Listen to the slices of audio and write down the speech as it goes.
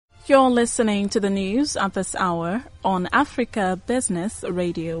You're listening to the news at this hour on Africa Business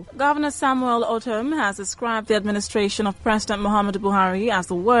Radio. Governor Samuel Ortom has described the administration of President Muhammadu Buhari as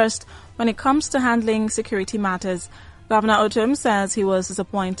the worst when it comes to handling security matters. Governor Ortom says he was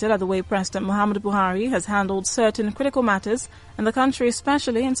disappointed at the way President Muhammadu Buhari has handled certain critical matters in the country,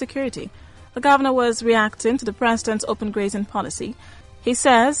 especially in security. The governor was reacting to the president's open grazing policy. He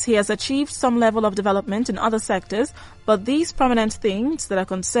says he has achieved some level of development in other sectors, but these prominent things that are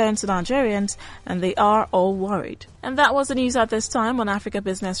concerns to Nigerians, and they are all worried. And that was the news at this time on Africa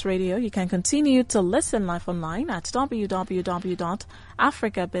Business Radio. You can continue to listen live online at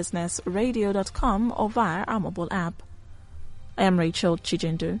www.africabusinessradio.com or via our mobile app. I am Rachel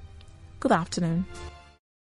Chijindu. Good afternoon.